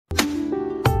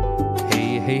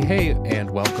Hey,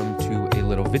 and welcome to a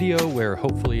little video where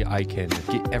hopefully I can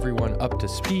get everyone up to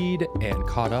speed and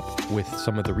caught up with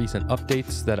some of the recent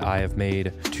updates that I have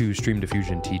made to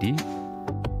StreamDiffusionTD.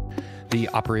 The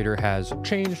operator has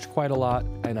changed quite a lot,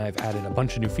 and I've added a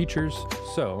bunch of new features.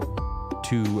 So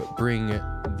to bring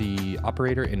the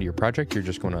operator into your project, you're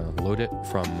just going to load it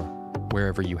from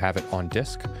wherever you have it on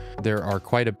disk. There are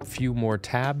quite a few more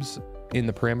tabs in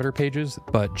the parameter pages,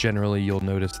 but generally you'll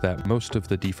notice that most of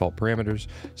the default parameters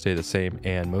stay the same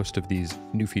and most of these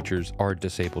new features are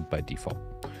disabled by default.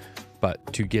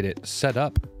 But to get it set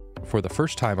up for the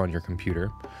first time on your computer,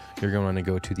 you're going to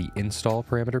go to the install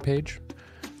parameter page.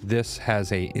 This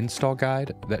has a install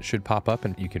guide that should pop up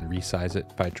and you can resize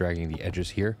it by dragging the edges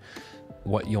here.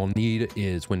 What you'll need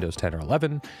is Windows 10 or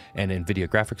 11 and NVIDIA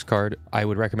graphics card. I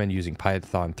would recommend using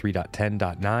Python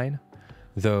 3.10.9.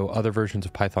 though other versions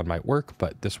of Python might work,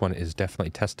 but this one is definitely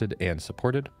tested and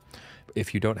supported.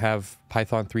 If you don't have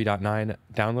Python 3.9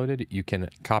 downloaded, you can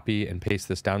copy and paste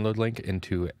this download link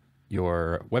into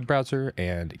your web browser,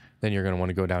 and then you're going to want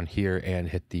to go down here and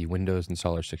hit the Windows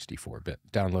Installer 64-bit.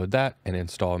 Download that and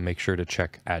install, and make sure to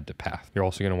check Add to Path. You're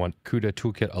also going to want CUDA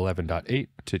Toolkit 11.8.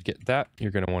 To get that,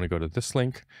 you're going to want to go to this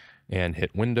link and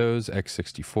hit Windows,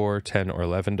 x64, 10, or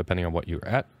 11, depending on what you're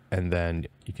at. And then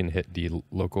you can hit the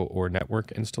local or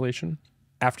network installation.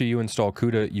 After you install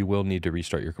CUDA, you will need to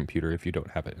restart your computer if you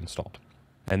don't have it installed.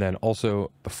 And then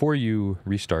also, before you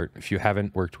restart, if you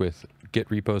haven't worked with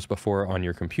Git repos before on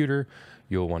your computer,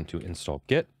 you'll want to install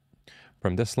Git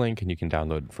from this link, and you can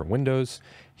download it for Windows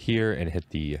here and hit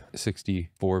the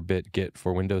 64-bit Git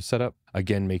for Windows setup.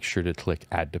 Again, make sure to click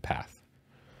Add to Path.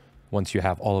 Once you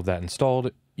have all of that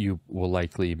installed, you will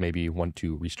likely maybe want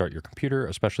to restart your computer,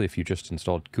 especially if you just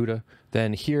installed CUDA.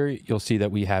 Then here you'll see that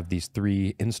we have these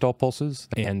 3 install pulses,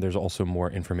 and there's also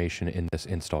more information in this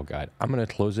install guide. I'm going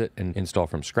to close it and install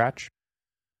from scratch.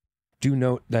 Do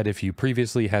note that if you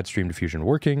previously had StreamDiffusion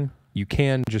working, you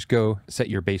can just go set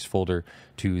your base folder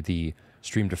to the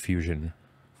StreamDiffusion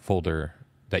folder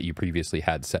that you previously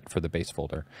had set for the base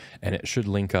folder, and it should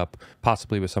link up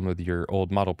possibly with some of your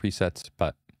old model presets,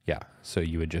 but yeah, so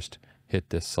you would just hit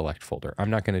this select folder. I'm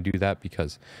not going to do that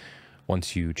because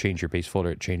once you change your base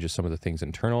folder, it changes some of the things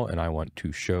internal, and I want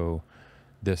to show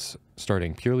this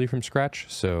starting purely from scratch.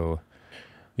 So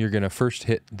you're going to first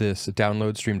hit this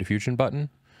download StreamDiffusion button.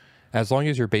 As long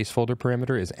as your base folder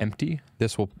parameter is empty,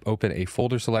 this will open a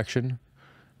folder selection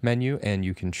menu and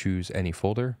you can choose any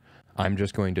folder. I'm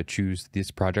just going to choose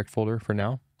this project folder for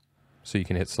now. So you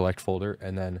can hit select folder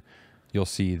and then you'll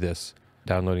see this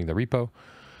downloading the repo.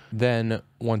 Then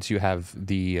once you have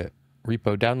the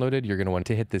repo downloaded, you're going to want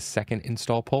to hit this second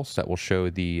install pulse that will show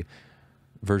the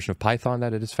version of Python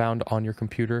that it is found on your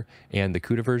computer and the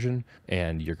CUDA version.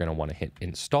 And you're going to want to hit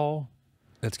install.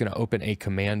 That's going to open a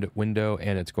command window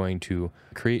and it's going to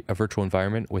create a virtual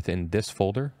environment within this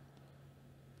folder.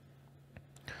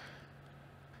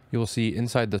 You'll see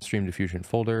inside the StreamDiffusion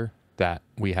folder that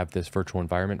we have this virtual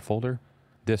environment folder.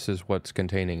 This is what's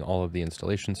containing all of the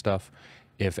installation stuff.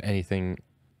 If anything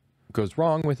goes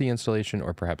wrong with the installation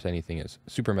or perhaps anything is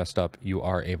super messed up, you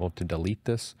are able to delete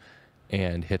this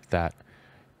and hit that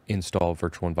install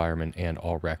virtual environment and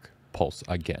all rec pulse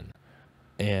again.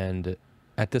 And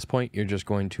at this point, you're just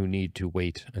going to need to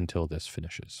wait until this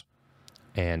finishes.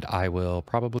 And I will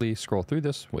probably scroll through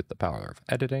this with the power of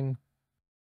editing.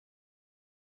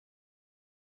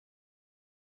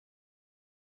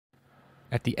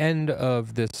 At the end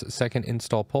of this second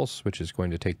install pulse, which is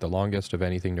going to take the longest of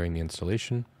anything during the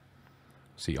installation,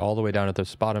 see all the way down at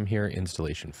this bottom here,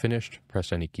 installation finished.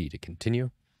 Press any key to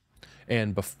continue.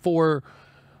 And before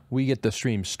we get the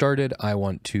stream started, I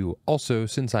want to also,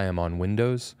 since I am on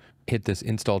Windows, hit this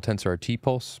install TensorRT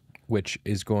pulse, which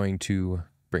is going to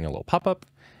bring a little pop-up,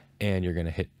 and you're going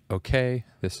to hit OK.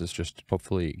 This is just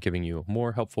hopefully giving you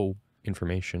more helpful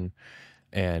information.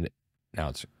 And now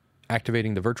it's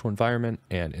activating the virtual environment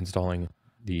and installing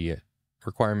the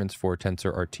requirements for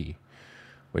TensorRT,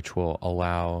 which will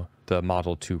allow the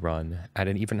model to run at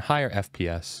an even higher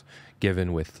FPS,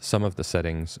 given with some of the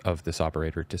settings of this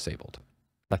operator disabled.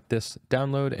 Let this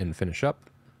download and finish up.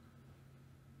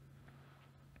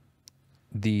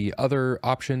 The other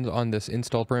options on this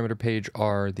install parameter page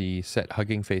are the set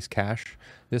hugging face cache.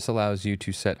 This allows you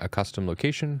to set a custom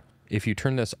location. If you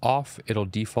turn this off, it'll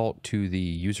default to the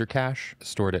user cache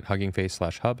stored at hugging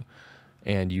face/hub.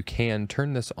 And you can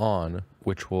turn this on,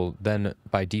 which will then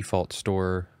by default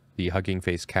store the Hugging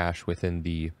Face cache within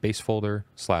the base folder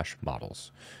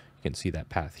 /models. You can see that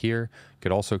path here. You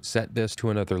could also set this to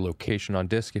another location on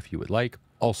disk if you would like.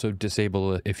 Also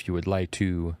disable it if you would like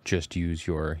to just use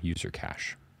your user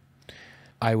cache.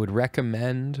 I would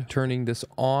recommend turning this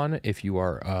on if you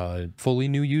are a fully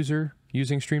new user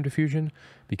using StreamDiffusion,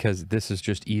 because this is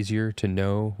just easier to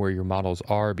know where your models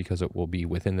are because it will be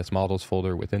within this models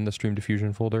folder within the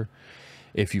StreamDiffusion folder.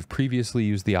 If you've previously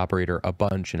used the operator a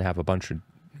bunch and have a bunch of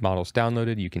models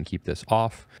downloaded, you can keep this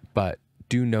off. But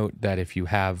do note that if you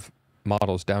have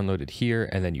models downloaded here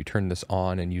and then you turn this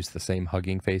on and use the same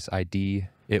Hugging Face ID,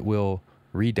 it will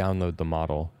re-download the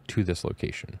model to this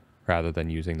location rather than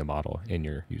using the model in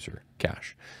your user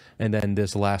cache. And then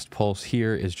this last pulse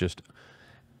here is just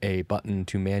a button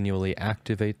to manually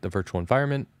activate the virtual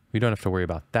environment. We don't have to worry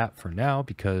about that for now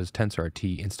because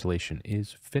TensorRT installation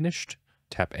is finished.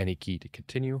 Tap any key to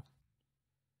continue.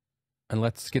 And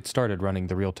let's get started running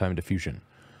the real-time diffusion.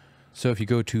 So if you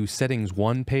go to Settings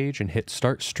 1 page and hit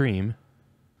Start Stream,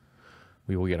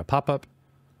 we will get a pop-up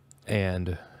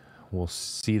and we'll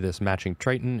see this matching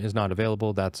Triton is not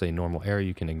available. That's a normal error.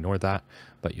 You can ignore that,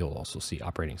 but you'll also see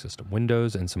operating system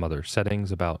windows and some other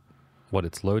settings about what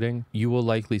it's loading. You will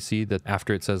likely see that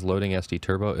after it says loading SD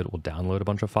Turbo, it will download a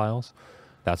bunch of files.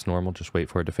 That's normal. Just wait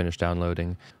for it to finish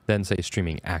downloading. Then say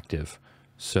streaming active.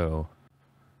 So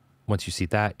once you see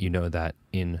that, you know that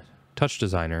in Touch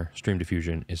Designer,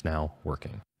 StreamDiffusion is now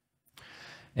working.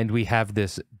 And we have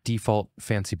this default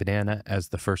fancy banana as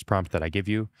the first prompt that I give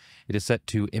you. It is set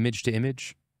to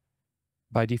image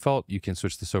by default. You can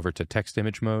switch this over to text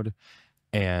image mode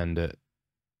and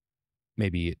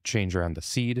maybe change around the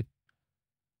seed.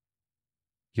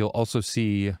 You'll also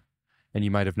see, and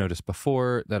you might have noticed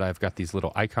before, that I've got these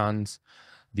little icons.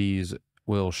 These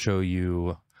will show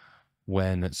you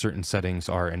when certain settings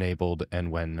are enabled and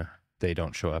when they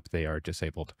don't show up, they are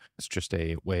disabled. It's just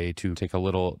a way to take a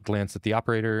little glance at the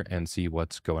operator and see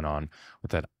what's going on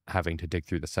without having to dig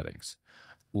through the settings.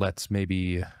 Let's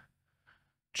maybe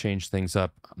change things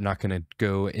up. I'm not going to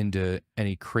go into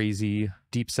any crazy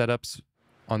deep setups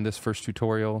on this first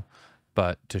tutorial,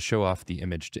 but to show off the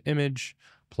image to image,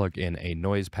 plug in a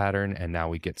noise pattern, and now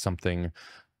we get something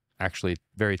actually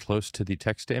very close to the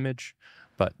text to image.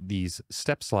 But these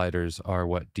step sliders are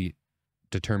what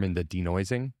determine the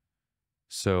denoising.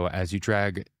 So as you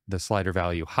drag the slider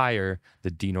value higher,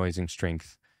 the denoising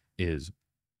strength is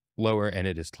lower and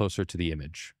it is closer to the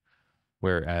image.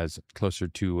 Whereas closer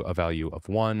to a value of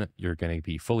 1, you're going to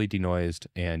be fully denoised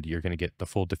and you're going to get the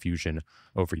full diffusion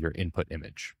over your input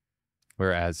image.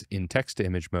 Whereas in text to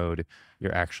image mode,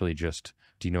 you're actually just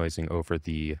denoising over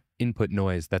the input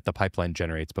noise that the pipeline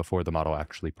generates before the model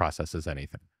actually processes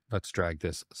anything. Let's drag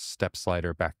this step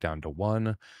slider back down to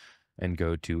 1 and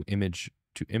go to image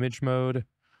mode,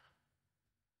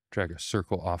 drag a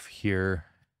circle off here,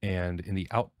 and in the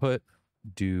output,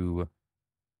 do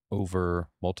over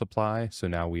multiply. So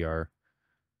now we are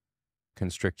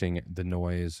constricting the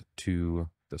noise to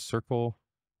the circle,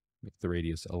 make the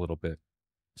radius a little bit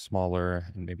smaller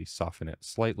and maybe soften it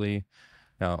slightly.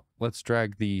 Now let's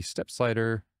drag the step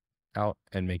slider out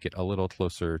and make it a little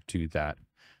closer to that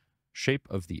shape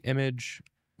of the image.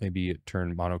 Maybe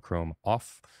turn monochrome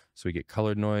off so we get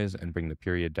colored noise and bring the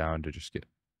period down to just get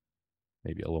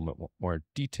maybe a little bit more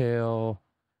detail.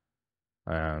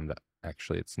 And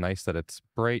actually it's nice that it's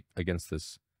bright against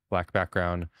this black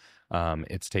background.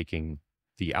 It's taking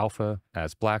the alpha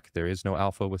as black. There is no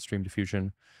alpha with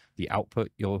StreamDiffusion. The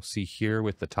output you'll see here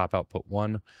with the top output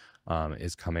 1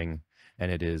 is coming,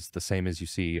 and it is the same as you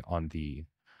see on the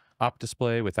op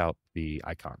display without the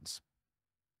icons.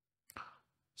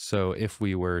 So if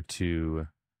we were to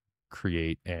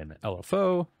create an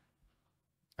LFO,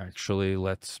 actually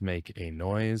let's make a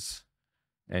noise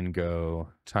and go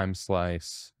time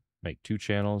slice, make 2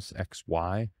 channels, X,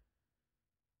 Y,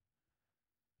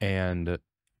 and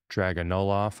drag a null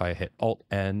off. I hit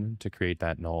Alt-N to create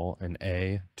that null and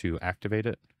A to activate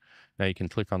it. Now you can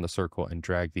click on the circle and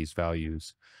drag these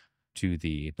values to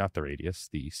the, not the radius,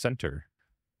 the center.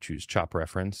 Choose chop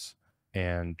reference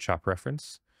and chop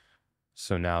reference.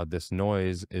 So now this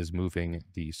noise is moving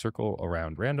the circle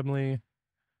around randomly,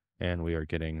 and we are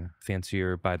getting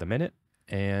fancier by the minute.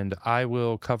 And I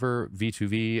will cover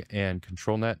V2V and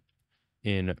controlnet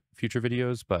in future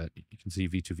videos, but you can see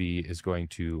V2V is going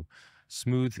to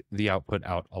smooth the output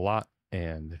out a lot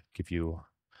and give you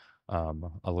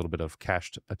a little bit of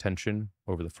cached attention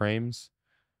over the frames.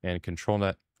 And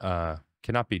controlnet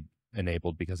cannot be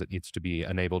enabled because it needs to be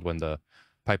enabled when the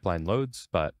pipeline loads,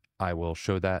 but I will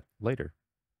show that later.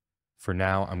 For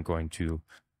now, I'm going to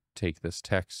take this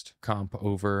text comp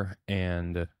over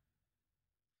and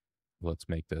let's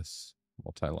make this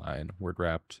multi-line word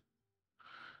wrapped.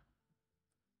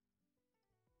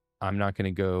 I'm not going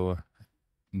to go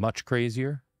much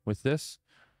crazier with this,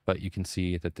 but you can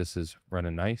see that this is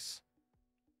running nice.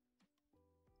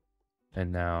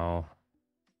 And now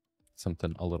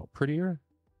something a little prettier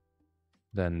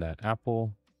than that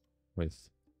apple with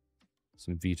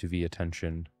some V2V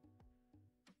attention.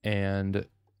 And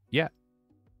yeah,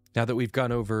 now that we've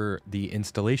gone over the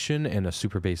installation and a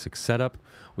super basic setup,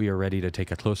 we are ready to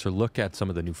take a closer look at some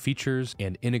of the new features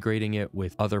and integrating it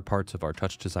with other parts of our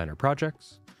Touch Designer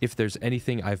projects. If there's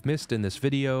anything I've missed in this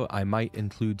video, I might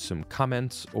include some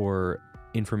comments or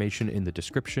information in the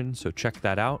description, so check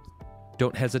that out.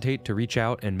 Don't hesitate to reach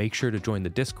out and make sure to join the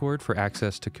Discord for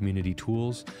access to community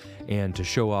tools and to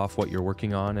show off what you're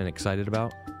working on and excited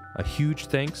about. A huge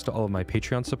thanks to all of my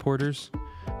Patreon supporters.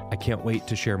 I can't wait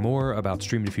to share more about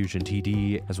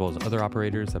StreamDiffusionTD as well as other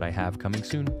operators that I have coming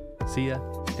soon. See ya,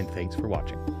 and thanks for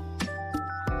watching.